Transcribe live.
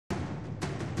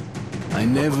I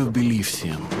never believed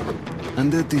him,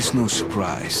 and that is no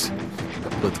surprise.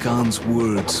 But Khan's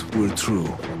words were true.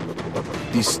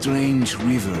 This strange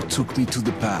river took me to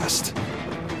the past.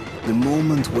 The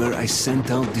moment where I sent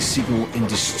out the signal and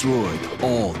destroyed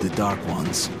all the Dark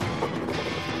Ones.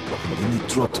 And then it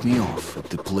dropped me off at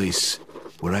the place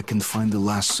where I can find the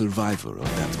last survivor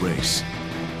of that race.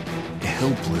 A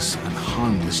helpless and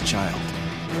harmless child.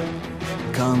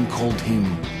 Khan called him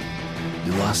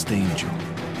the last angel.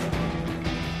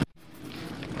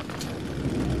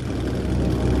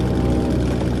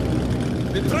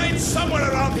 The train's somewhere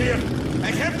around here.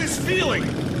 I have this feeling.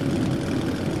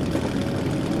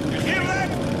 You hear that?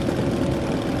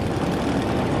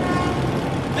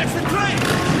 That's the train!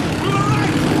 To the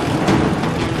right!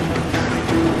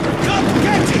 Come,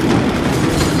 catch it!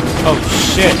 Oh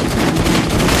shit!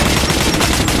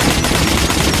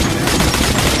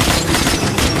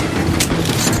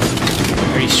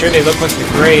 Pretty sure they look like the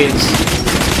Grays.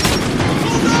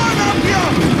 Hold on up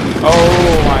here!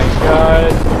 Oh my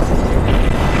god.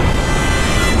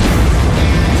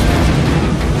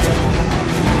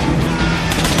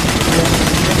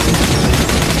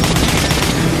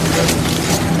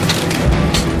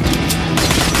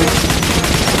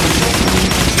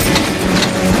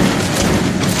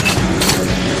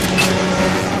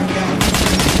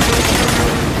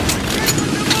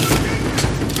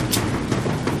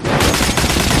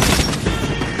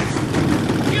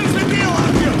 Here's the deal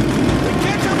out here. We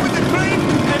catch up with the train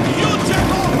and you jump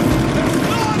over. There's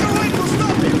no other way to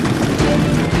stop it.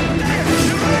 There,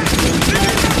 you're right. This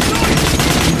is our choice.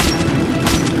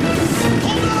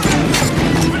 Hold on.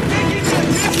 We're taking the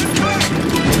distant track.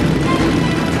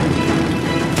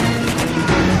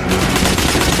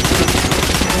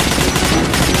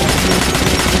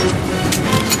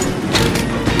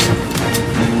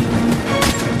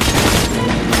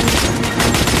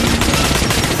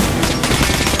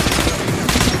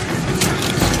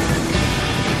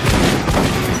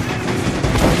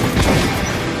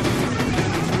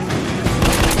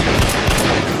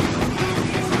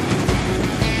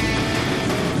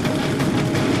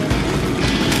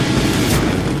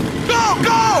 Go,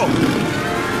 go!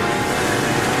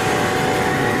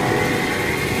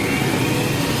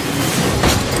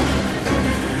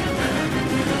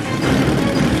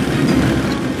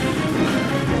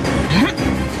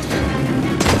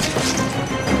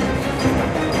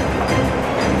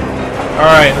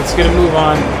 Alright, let's get a move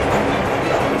on.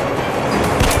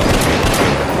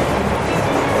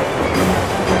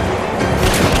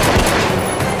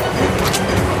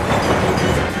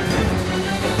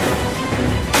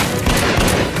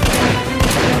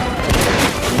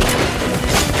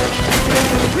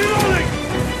 Reloading!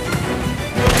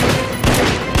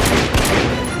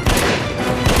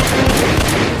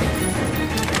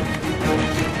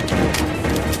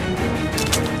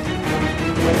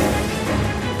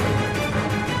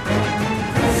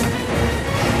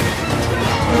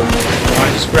 I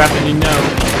just grabbed a new note.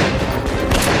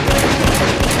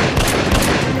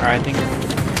 Alright, I think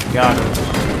got it.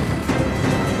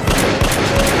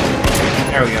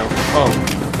 There we go. Oh.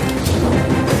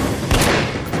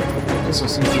 This will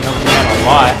seem to be helping me out a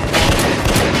lot.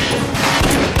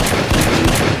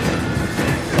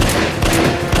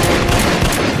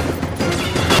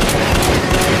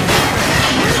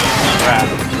 Crap.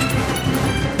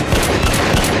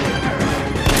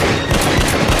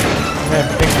 I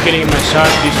think I'm getting my shot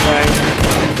douchebag.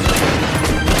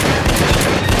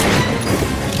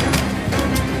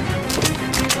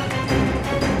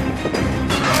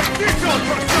 Get on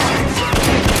for size!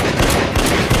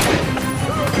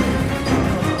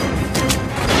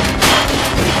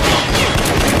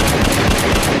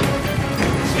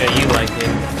 Yeah, you like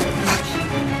it.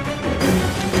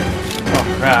 Oh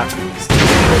crap.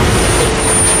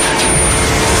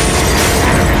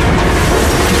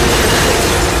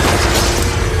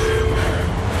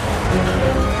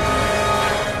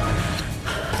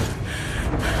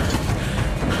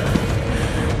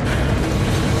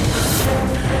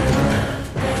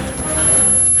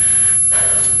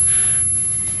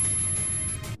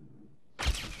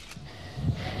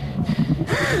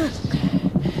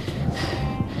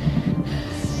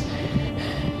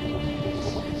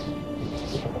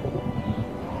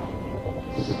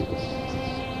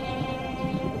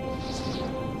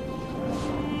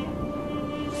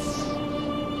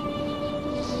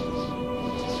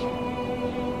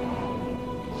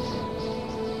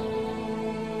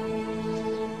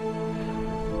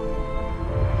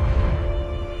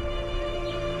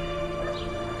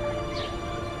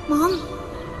 Mom?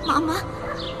 Mama?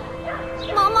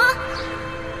 Mama?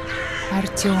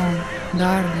 Artyom,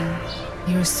 darling,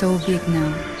 you're so big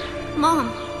now.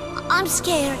 Mom, I'm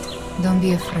scared. Don't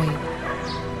be afraid.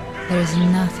 There is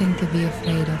nothing to be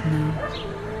afraid of now.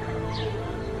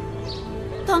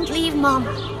 Don't leave, Mom.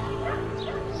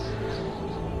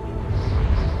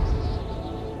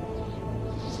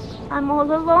 I'm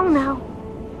all alone now.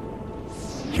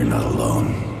 You're not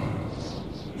alone.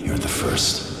 You're the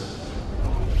first.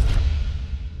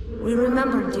 We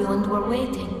remembered you and were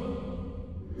waiting.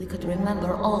 We could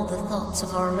remember all the thoughts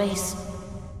of our race.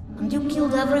 And you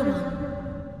killed everyone.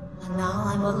 And now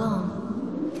I'm alone.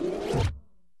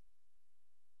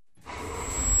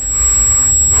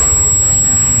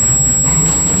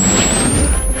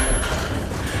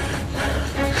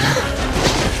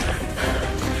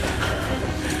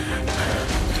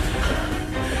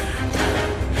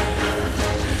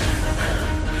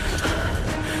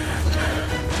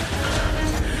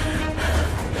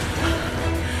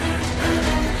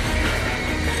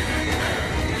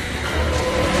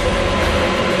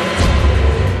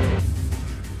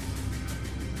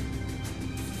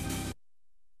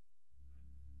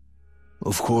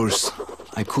 Of course,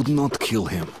 I could not kill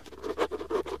him.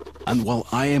 And while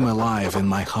I am alive and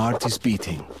my heart is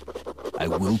beating, I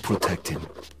will protect him.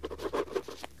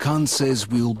 Khan says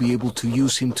we will be able to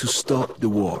use him to stop the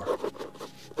war.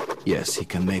 Yes, he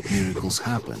can make miracles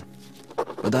happen,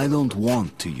 but I don't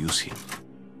want to use him.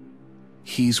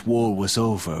 His war was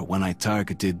over when I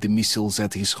targeted the missiles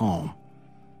at his home,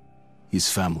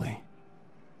 his family.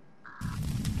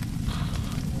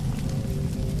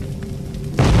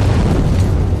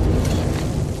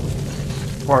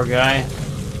 Poor guy.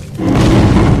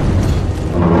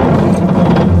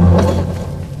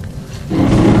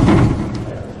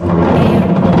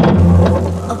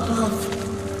 Above.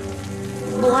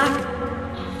 Black.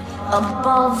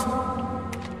 Above.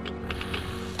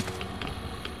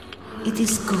 It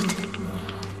is good.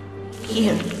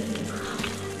 Here.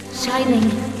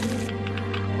 Shining.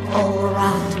 All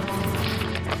around.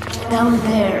 Down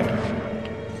there.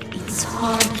 It's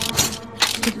hard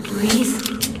to breathe.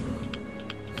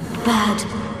 Bad.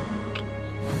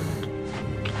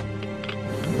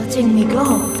 Letting me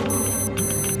go.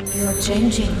 You're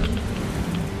changing.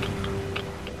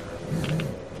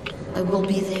 I will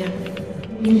be there,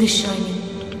 in the shining,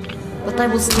 but I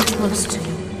will stay close to you.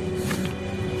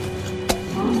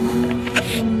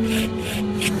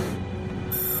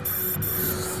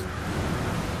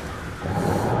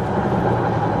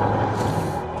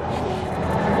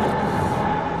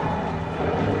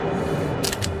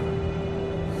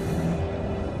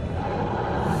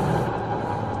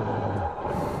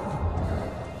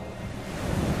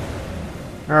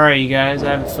 Alright, you guys,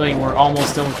 I have a feeling we're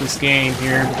almost done with this game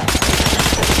here.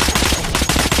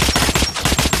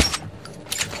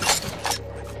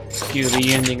 Feel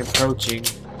the ending approaching.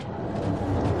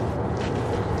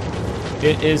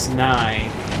 It is nigh.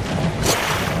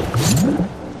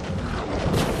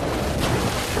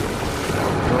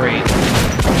 Great.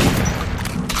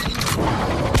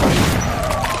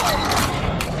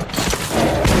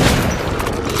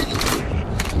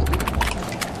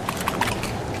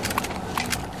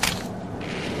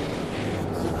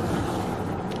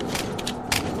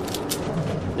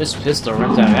 This pistol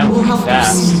runs out of ammo pretty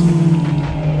fast.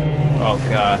 Oh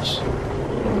gosh.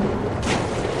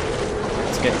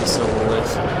 Let's get this over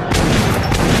with.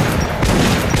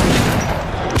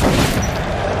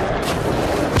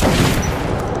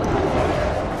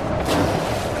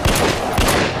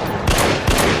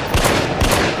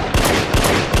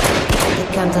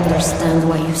 I can't understand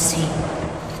why you see.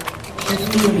 I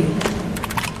feel you.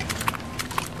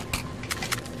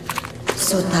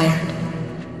 So tired.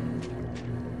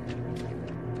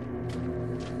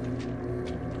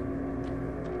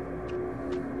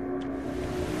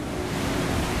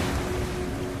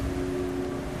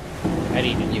 I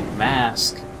need a new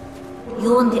mask.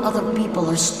 You and the other people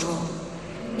are strong.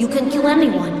 You can kill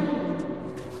anyone.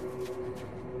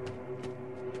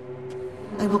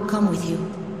 I will come with you.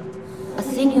 A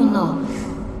thing you know.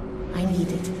 I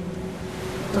need it.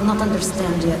 Do not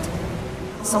understand yet.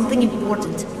 Something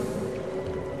important.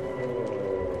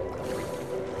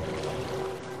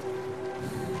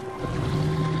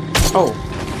 Oh!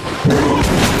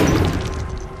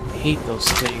 I hate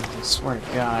those things, I swear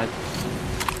to God.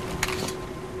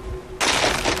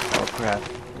 Oh crap.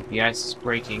 The ice is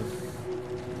breaking.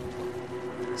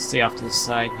 Stay off to the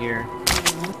side here.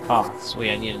 Oh,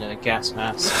 sweet, I needed a gas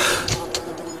mask.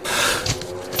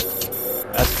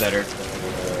 That's better.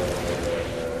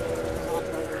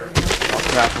 Oh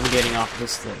crap, I'm getting off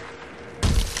this thing.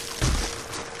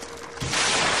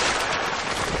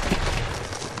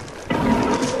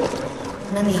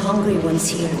 Many hungry ones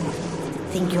here.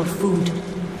 Think you're food.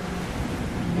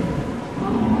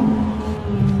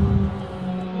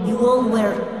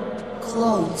 wear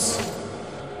clothes.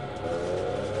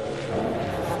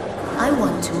 I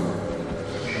want to.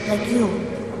 Like you.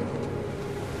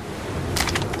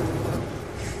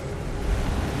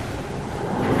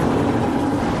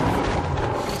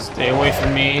 Stay away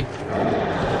from me.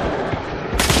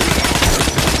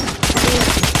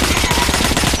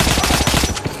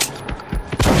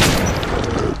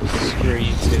 Screw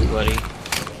you too, buddy.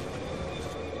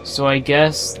 So I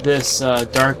guess this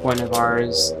dark one of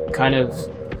ours kind of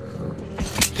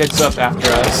picks up after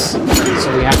us, so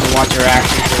we have to watch our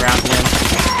actions around him.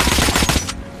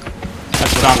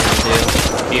 That's what I'm gonna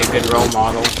do. Be a good role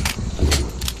model.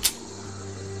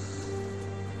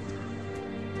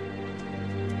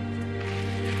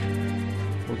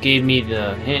 What gave me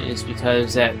the hint is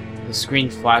because that the screen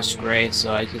flashed gray,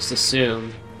 so I just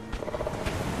assumed.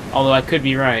 Although I could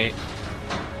be right.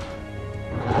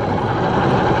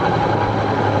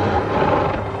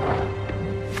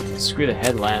 Screw the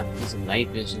headlamp. It's a night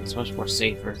vision. It's much more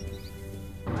safer.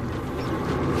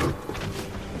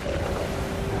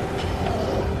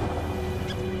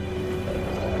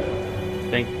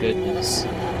 Thank goodness.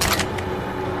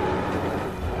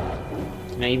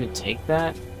 Can I even take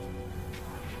that?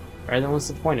 Or then what's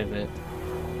the point of it?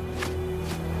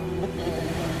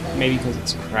 Maybe because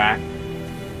it's cracked.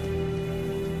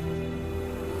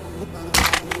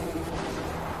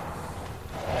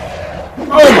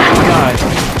 Oh my god!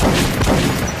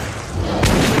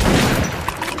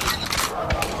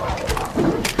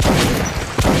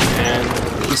 And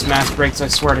this mask breaks, I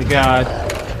swear to god.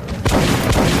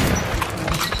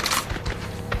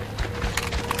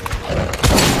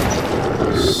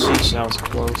 Sheesh, that was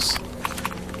close.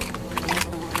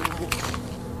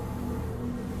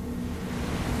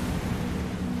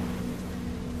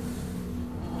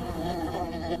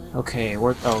 Okay,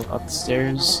 oh,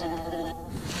 upstairs.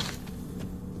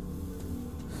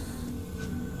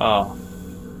 Oh.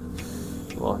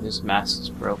 Well, his mask is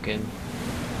broken.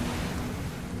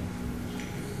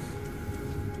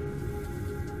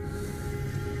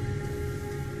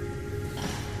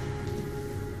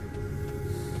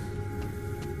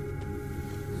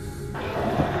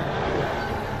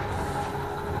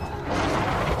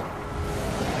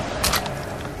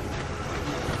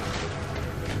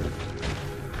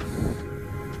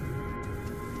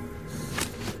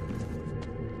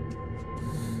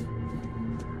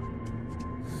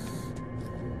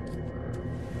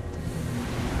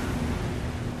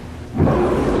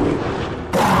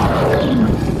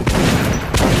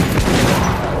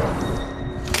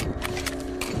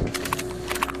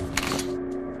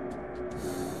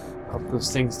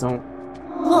 Those things don't...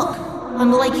 Look,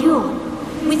 I'm like you,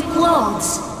 with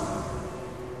clothes.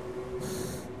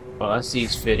 Well, I see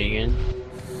he's fitting in.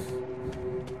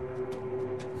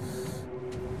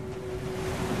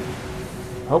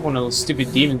 I hope one of those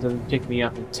stupid demons doesn't pick me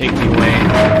up and take me away.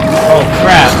 Oh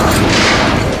crap!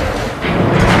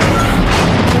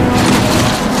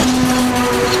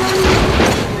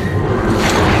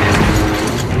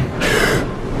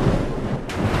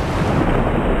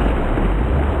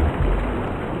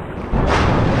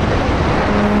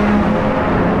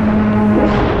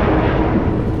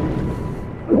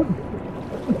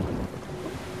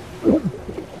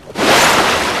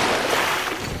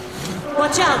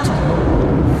 Watch out!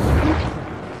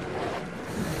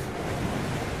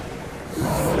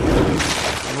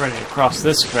 I'm ready to cross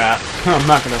this crap. I'm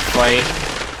not gonna fight.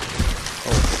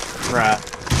 Oh crap.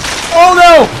 Oh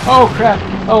no! Oh crap!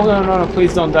 Oh no, no, no,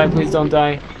 please don't die, please don't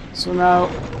die. Swim out.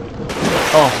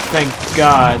 Oh, thank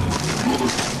God.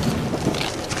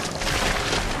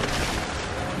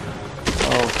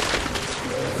 Oh.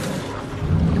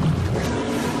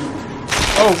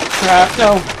 Oh crap,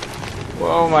 no!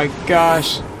 Oh my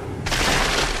gosh.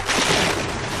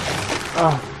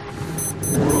 Oh.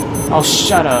 Oh,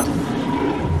 shut up.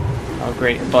 Oh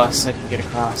great, a bus, I can get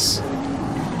across.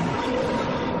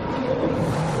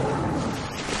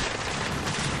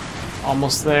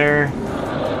 Almost there.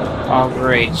 Oh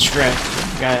great, shrimp.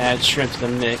 Gotta add shrimp to the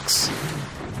mix.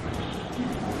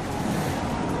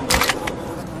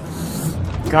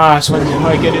 Gosh, when do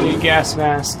I get a new gas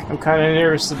mask? I'm kinda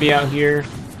nervous to be out here.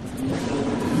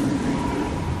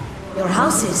 Your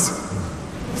house is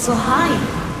so high.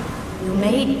 You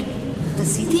made the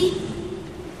city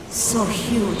so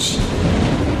huge.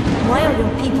 Why are your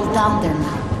people down there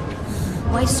now?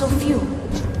 Why so few?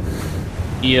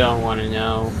 You don't want to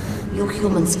know. You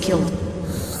humans killed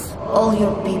all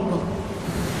your people.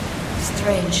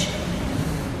 Strange,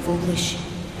 foolish.